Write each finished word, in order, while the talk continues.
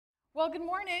Well, good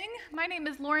morning. My name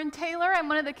is Lauren Taylor. I'm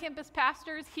one of the campus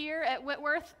pastors here at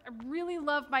Whitworth. I really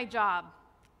love my job.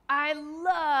 I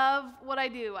love what I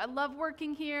do. I love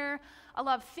working here. I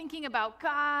love thinking about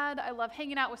God. I love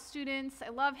hanging out with students. I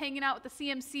love hanging out with the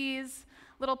CMCs.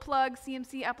 Little plug,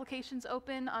 CMC applications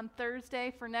open on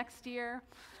Thursday for next year.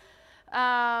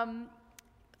 And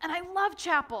I love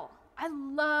chapel. I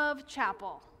love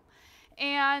chapel.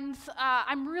 And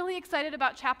I'm really excited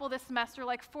about chapel this semester.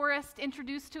 Like Forrest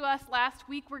introduced to us last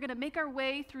week, we're going to make our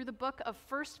way through the book of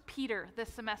 1 Peter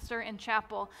this semester in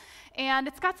chapel. And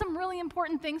it's got some really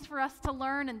important things for us to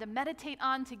learn and to meditate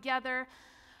on together.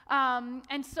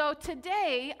 And so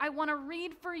today, I want to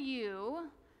read for you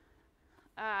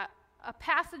a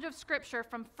passage of scripture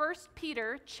from 1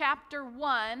 Peter chapter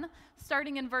 1,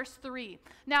 starting in verse 3.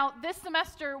 Now, this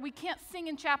semester, we can't sing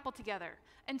in chapel together.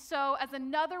 And so, as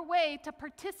another way to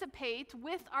participate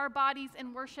with our bodies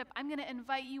in worship, I'm going to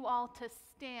invite you all to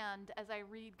stand as I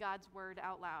read God's word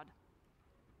out loud.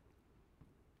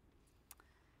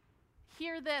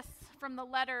 Hear this from the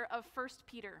letter of 1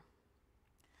 Peter.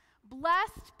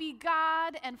 Blessed be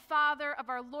God and Father of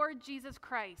our Lord Jesus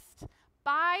Christ.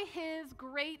 By his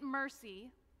great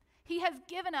mercy, he has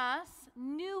given us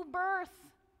new birth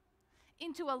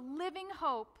into a living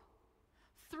hope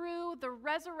through the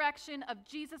resurrection of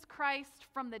Jesus Christ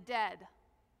from the dead,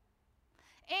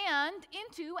 and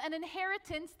into an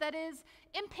inheritance that is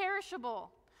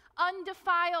imperishable,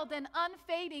 undefiled, and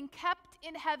unfading, kept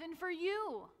in heaven for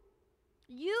you.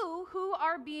 You who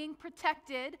are being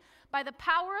protected by the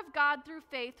power of God through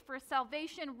faith for a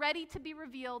salvation ready to be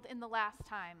revealed in the last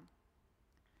time.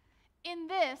 In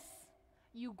this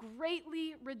you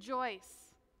greatly rejoice.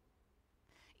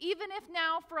 Even if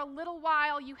now for a little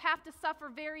while you have to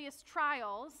suffer various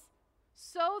trials,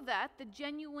 so that the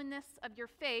genuineness of your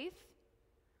faith,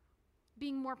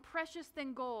 being more precious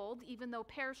than gold, even though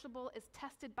perishable is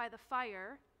tested by the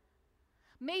fire,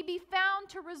 may be found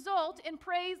to result in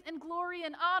praise and glory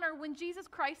and honor when Jesus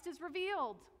Christ is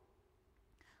revealed.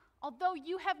 Although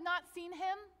you have not seen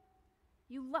him,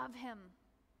 you love him.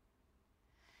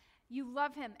 You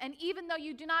love him, and even though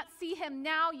you do not see him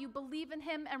now, you believe in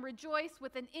him and rejoice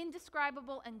with an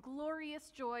indescribable and glorious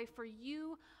joy, for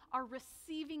you are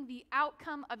receiving the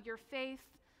outcome of your faith,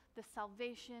 the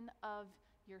salvation of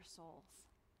your souls.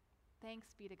 Thanks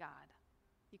be to God.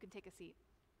 You can take a seat.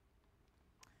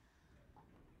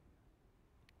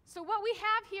 So what we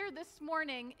have here this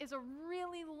morning is a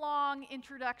really long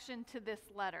introduction to this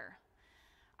letter.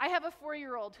 I have a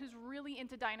 4-year-old who's really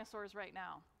into dinosaurs right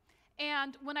now.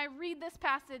 And when I read this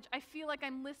passage, I feel like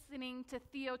I'm listening to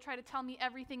Theo try to tell me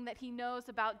everything that he knows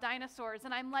about dinosaurs.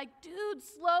 And I'm like, dude,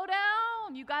 slow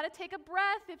down. You got to take a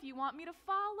breath if you want me to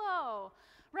follow.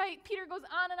 Right? Peter goes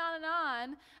on and on and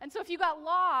on. And so if you got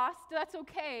lost, that's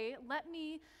okay. Let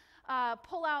me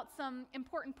pull out some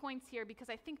important points here, because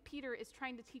I think Peter is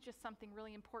trying to teach us something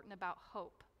really important about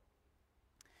hope.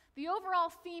 The overall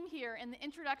theme here in the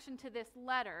introduction to this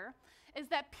letter is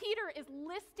that Peter is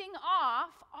listing off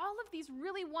all of these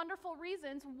really wonderful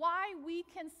reasons why we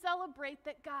can celebrate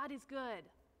that God is good.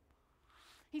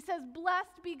 He says,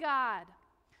 blessed be God,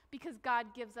 because God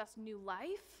gives us new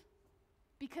life,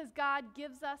 because God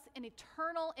gives us an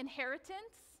eternal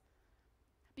inheritance,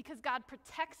 because God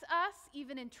protects us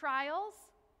even in trials,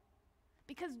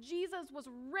 because Jesus was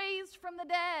raised from the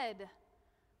dead.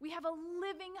 We have a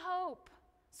living hope.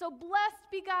 So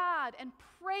blessed be God and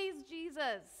praise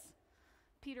Jesus,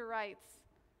 Peter writes.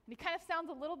 And he kind of sounds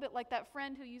a little bit like that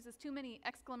friend who uses too many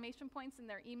exclamation points in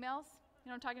their emails. You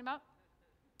know what I'm talking about?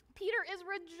 Peter is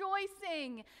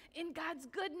rejoicing in God's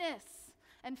goodness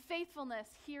and faithfulness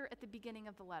here at the beginning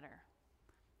of the letter.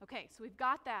 Okay, so we've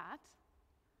got that.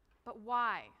 But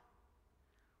why?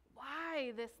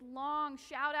 Why this long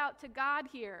shout out to God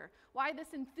here? Why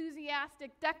this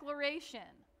enthusiastic declaration?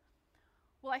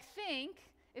 Well, I think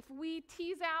if we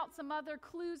tease out some other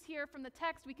clues here from the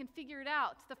text, we can figure it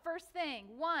out. The first thing,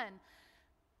 one,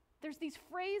 there's these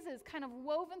phrases kind of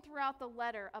woven throughout the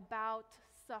letter about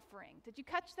suffering. Did you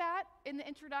catch that in the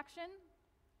introduction?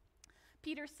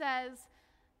 Peter says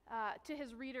to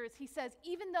his readers, he says,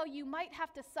 even though you might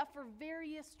have to suffer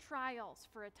various trials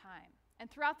for a time.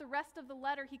 And throughout the rest of the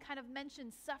letter, he kind of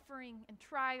mentions suffering and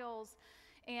trials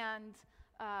and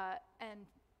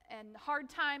hard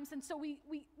times. And so we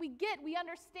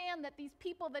understand that these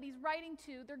people that he's writing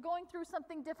to, they're going through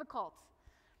something difficult.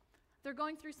 They're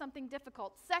going through something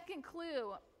difficult. Second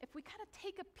clue, if we kind of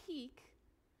take a peek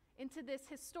into this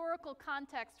historical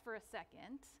context for a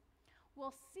second,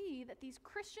 we'll see that these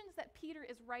Christians that Peter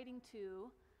is writing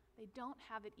to, they don't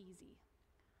have it easy.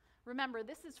 Remember,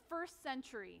 this is first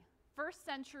century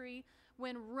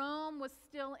when Rome was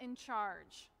still in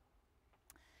charge.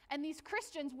 And these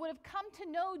Christians would have come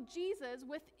to know Jesus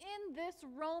within this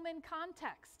Roman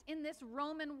context, in this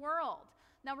Roman world.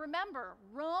 Now remember,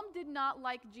 Rome did not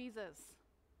like Jesus.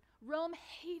 Rome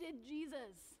hated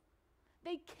Jesus.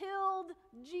 They killed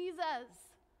Jesus,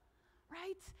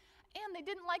 right? And they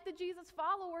didn't like the Jesus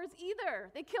followers either.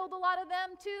 They killed a lot of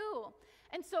them too.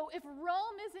 And so if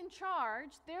Rome is in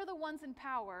charge, they're the ones in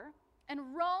power, and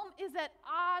Rome is at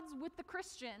odds with the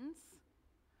Christians,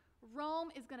 Rome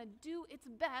is going to do its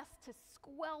best to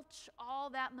squelch all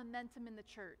that momentum in the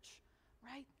church,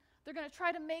 right? They're going to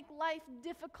try to make life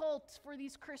difficult for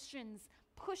these Christians,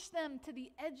 push them to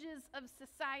the edges of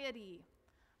society.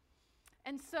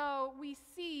 And so we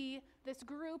see this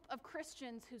group of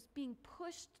Christians who's being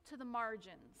pushed to the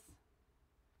margins.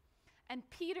 And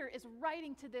Peter is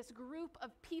writing to this group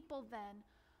of people then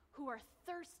who are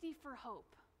thirsty for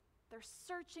hope. They're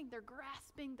searching, they're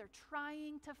grasping, they're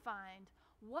trying to find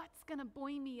what's going to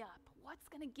buoy me up, what's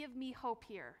going to give me hope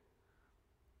here.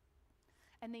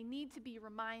 And they need to be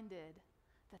reminded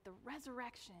that the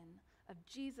resurrection of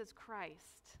Jesus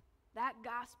Christ, that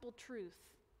gospel truth,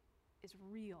 is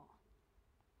real.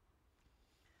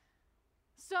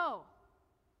 So,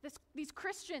 these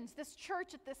Christians, this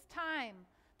church at this time,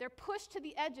 they're pushed to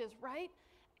the edges, right?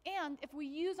 And if we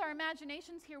use our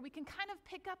imaginations here, we can kind of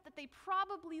pick up that they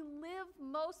probably live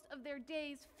most of their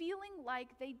days feeling like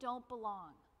they don't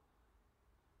belong,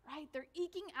 right? They're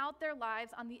eking out their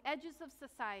lives on the edges of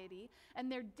society,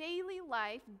 and their daily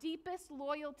life, deepest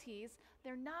loyalties,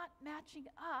 they're not matching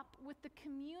up with the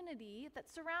community that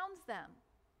surrounds them.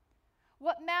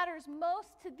 What matters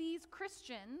most to these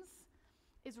Christians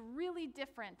is really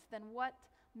different than what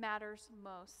matters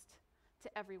most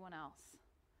to everyone else.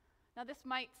 Now, this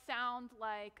might sound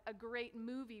like a great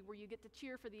movie where you get to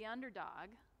cheer for the underdog,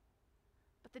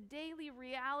 but the daily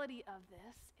reality of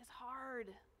this is hard.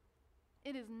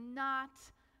 It is not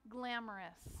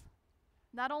glamorous.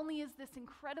 Not only is this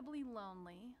incredibly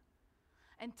lonely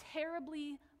and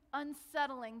terribly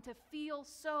unsettling to feel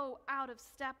so out of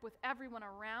step with everyone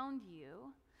around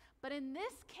you, but in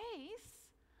this case,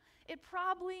 it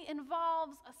probably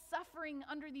involves a suffering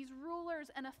under these rulers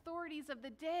and authorities of the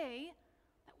day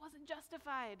that wasn't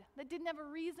justified, that didn't have a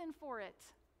reason for it,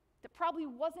 that probably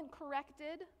wasn't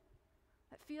corrected,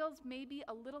 that feels maybe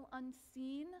a little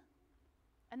unseen,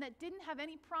 and that didn't have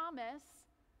any promise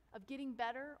of getting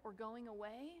better or going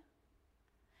away.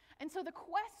 And so the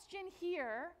question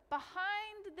here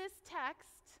behind this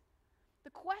text, the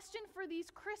question for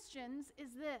these Christians is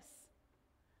this: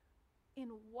 in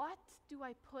what do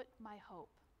I put my hope?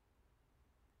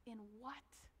 In what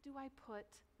do I put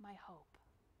my hope?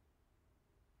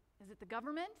 Is it the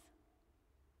government?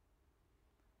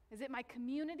 Is it my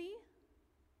community?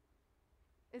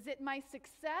 Is it my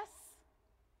success?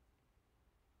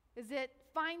 Is it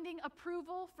finding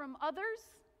approval from others?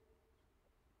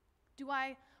 Do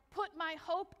I put my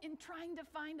hope in trying to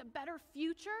find a better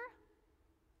future?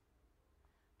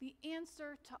 The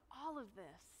answer to all of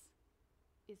this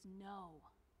is no.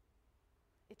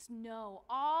 It's no.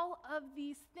 All of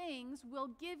these things will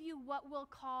give you what we'll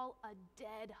call a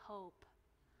dead hope,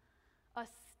 a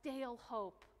stale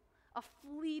hope, a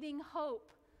fleeting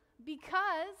hope,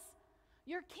 because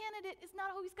your candidate is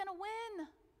not always going to win.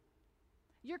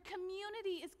 Your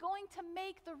community is going to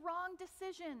make the wrong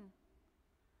decision.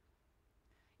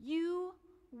 You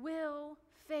will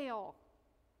fail.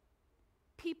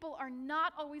 People are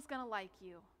not always going to like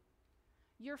you.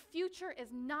 Your future is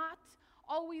not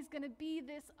always going to be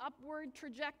this upward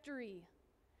trajectory.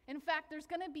 In fact, there's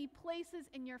going to be places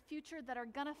in your future that are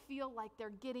going to feel like they're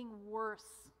getting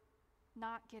worse,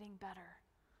 not getting better.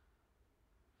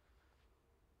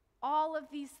 All of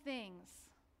these things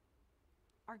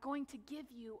are going to give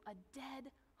you a dead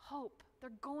hope.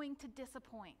 They're going to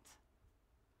disappoint.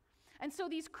 And so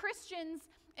these Christians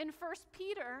in 1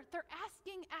 Peter, they're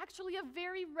asking actually a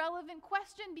very relevant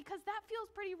question, because that feels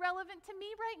pretty relevant to me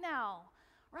right now,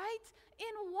 right?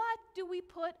 In what do we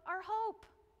put our hope?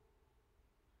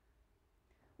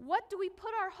 What do we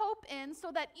put our hope in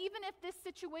so that even if this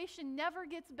situation never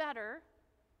gets better,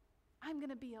 I'm going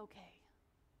to be okay?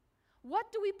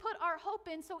 What do we put our hope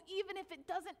in so even if it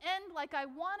doesn't end like I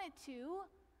want it to,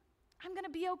 I'm going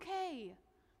to be okay?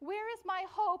 Where is my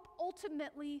hope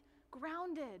ultimately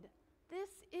grounded? This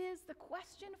is the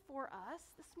question for us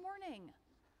this morning.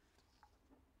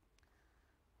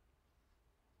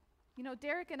 You know,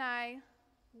 Derek and I,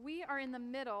 we are in the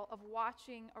middle of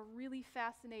watching a really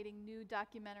fascinating new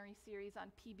documentary series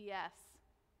on PBS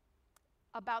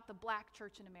about the Black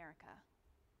church in America.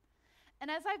 And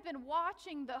as I've been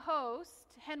watching the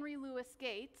host, Henry Louis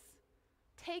Gates,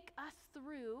 take us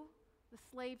through the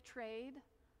slave trade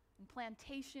and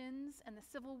plantations and the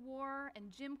Civil War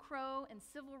and Jim Crow and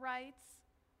civil rights.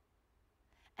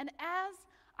 And as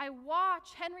I watch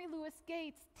Henry Louis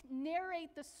Gates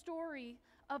narrate the story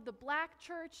of the black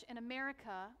church in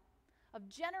America, of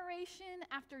generation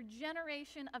after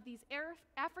generation of these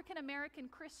African American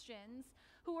Christians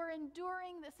who are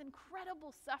enduring this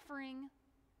incredible suffering,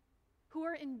 who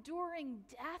are enduring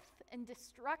death and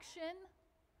destruction,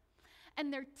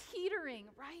 and they're teetering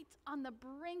right on the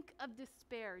brink of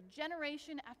despair,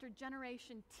 generation after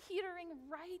generation, teetering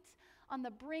right on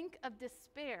the brink of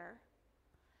despair,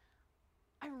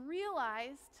 I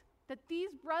realized that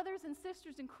these brothers and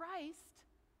sisters in Christ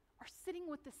are sitting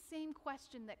with the same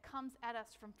question that comes at us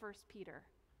from 1 Peter.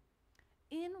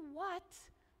 In what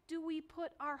do we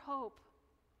put our hope?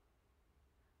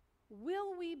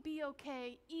 Will we be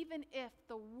okay even if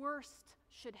the worst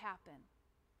should happen?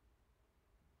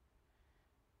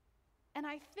 And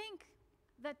I think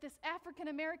that this African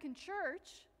American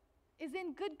church is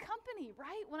in good company,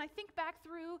 right? When I think back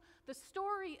through the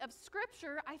story of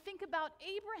Scripture, I think about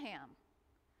Abraham,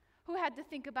 who had to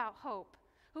think about hope,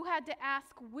 who had to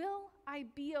ask, will I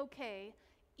be okay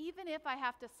even if I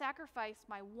have to sacrifice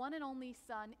my one and only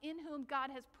son in whom God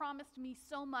has promised me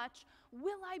so much?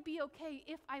 Will I be okay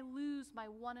if I lose my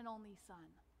one and only son?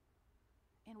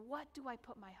 In what do I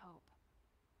put my hope?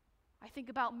 I think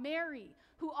about Mary,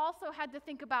 who also had to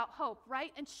think about hope,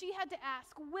 right? And she had to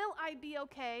ask, will I be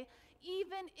okay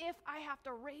even if I have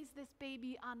to raise this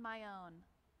baby on my own?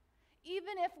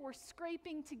 Even if we're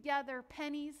scraping together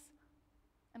pennies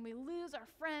and we lose our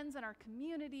friends and our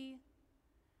community,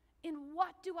 in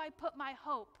what do I put my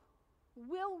hope?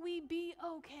 Will we be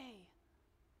okay?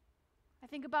 I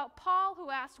think about Paul, who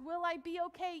asked, will I be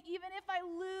okay even if I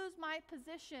lose my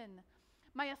position,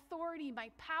 my authority, my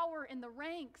power in the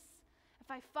ranks,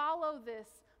 if I follow this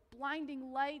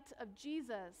blinding light of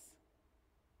Jesus?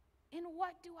 In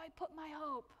what do I put my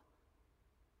hope?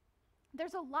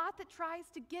 There's a lot that tries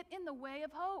to get in the way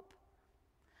of hope,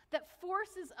 that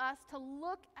forces us to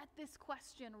look at this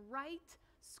question right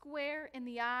square in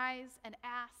the eyes and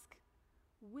ask,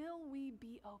 will we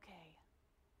be okay?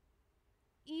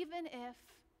 Even if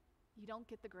you don't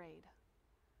get the grade,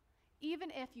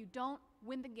 even if you don't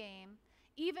win the game,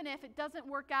 even if it doesn't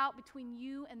work out between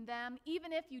you and them,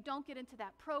 even if you don't get into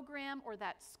that program or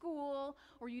that school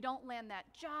or you don't land that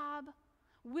job,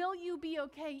 will you be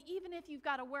okay even if you've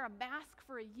got to wear a mask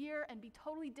for a year and be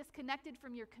totally disconnected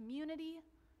from your community?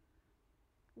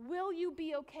 Will you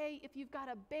be okay if you've got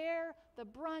to bear the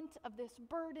brunt of this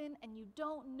burden and you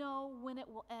don't know when it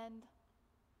will end?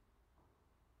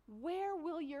 Where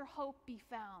will your hope be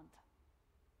found?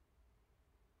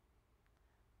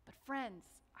 But friends,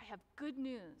 I have good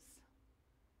news.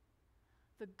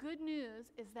 The good news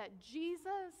is that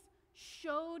Jesus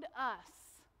showed us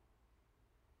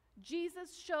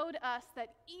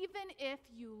that even if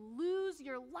you lose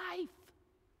your life,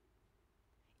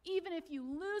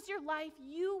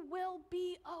 you will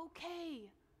be okay.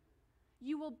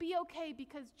 You will be okay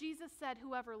because Jesus said,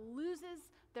 whoever loses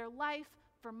their life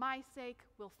for my sake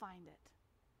will find it.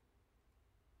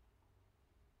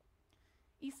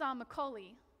 Esau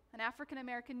McCaulley, an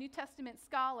African-American New Testament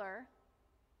scholar,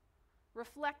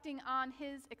 reflecting on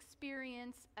his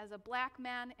experience as a black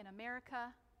man in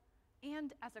America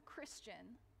and as a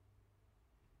Christian,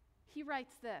 he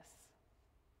writes this: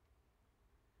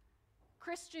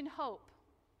 Christian hope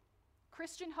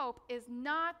is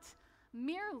not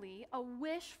merely a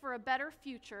wish for a better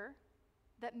future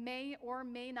that may or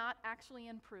may not actually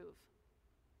improve.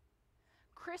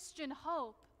 Christian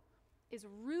hope is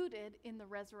rooted in the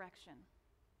resurrection.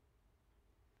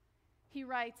 He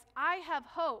writes, I have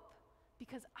hope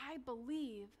because I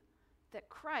believe that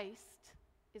Christ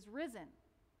is risen.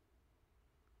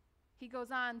 He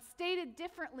goes on, stated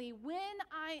differently, when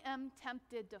I am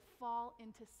tempted to fall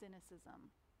into cynicism,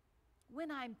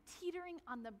 when I'm teetering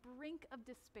on the brink of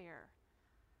despair,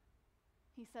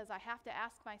 he says, I have to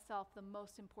ask myself the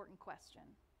most important question.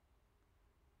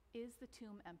 Is the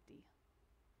tomb empty?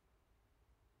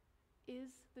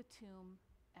 Is the tomb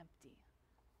empty?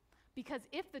 Because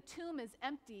if the tomb is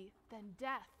empty, then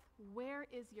death, where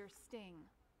is your sting?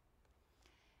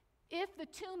 If the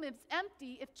tomb is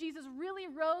empty, if Jesus really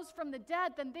rose from the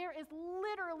dead, then there is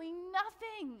literally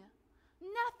nothing,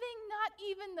 not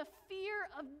even the fear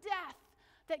of death,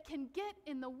 that can get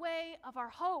in the way of our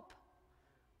hope.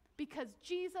 Because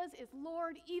Jesus is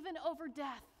Lord even over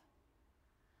death.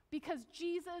 Because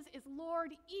Jesus is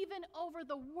Lord even over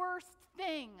the worst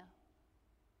thing.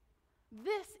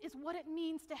 This is what it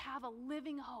means to have a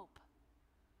living hope.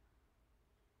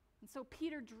 And so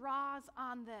Peter draws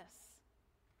on this.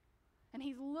 And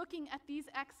he's looking at these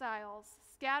exiles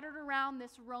scattered around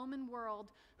this Roman world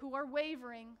who are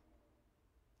wavering.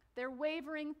 They're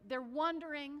wavering, they're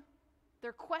wondering,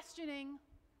 they're questioning,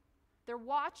 they're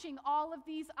watching all of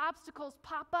these obstacles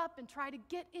pop up and try to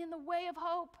get in the way of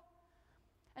hope.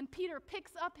 And Peter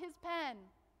picks up his pen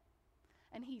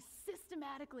and he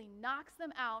systematically knocks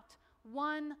them out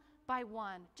one by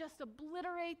one, just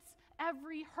obliterates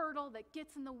every hurdle that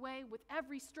gets in the way with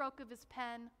every stroke of his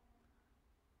pen.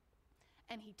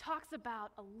 And he talks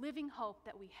about a living hope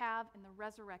that we have in the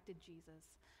resurrected Jesus.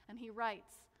 And he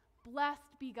writes,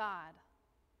 "Blessed be God,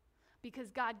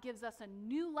 because God gives us a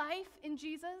new life in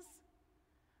Jesus,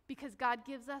 because God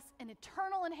gives us an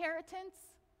eternal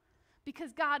inheritance,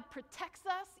 because God protects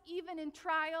us even in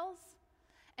trials,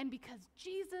 and because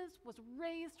Jesus was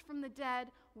raised from the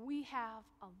dead, we have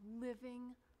a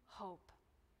living hope."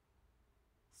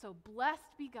 So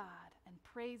blessed be God and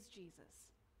praise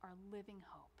Jesus, our living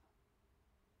hope.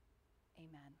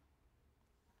 Amen.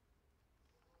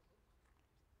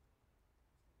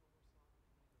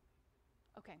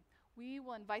 Okay, we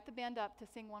will invite the band up to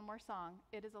sing one more song.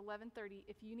 It is 11:30.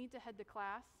 If you need to head to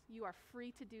class, you are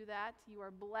free to do that. You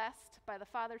are blessed by the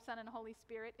Father, Son, and Holy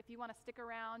Spirit. If you want to stick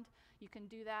around, you can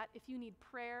do that. If you need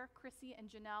prayer, Chrissy and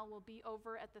Janelle will be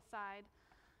over at the side.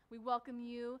 We welcome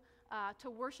you to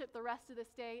worship the rest of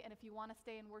this day, and if you want to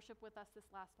stay and worship with us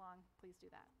this last long, please do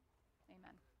that.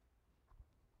 Amen.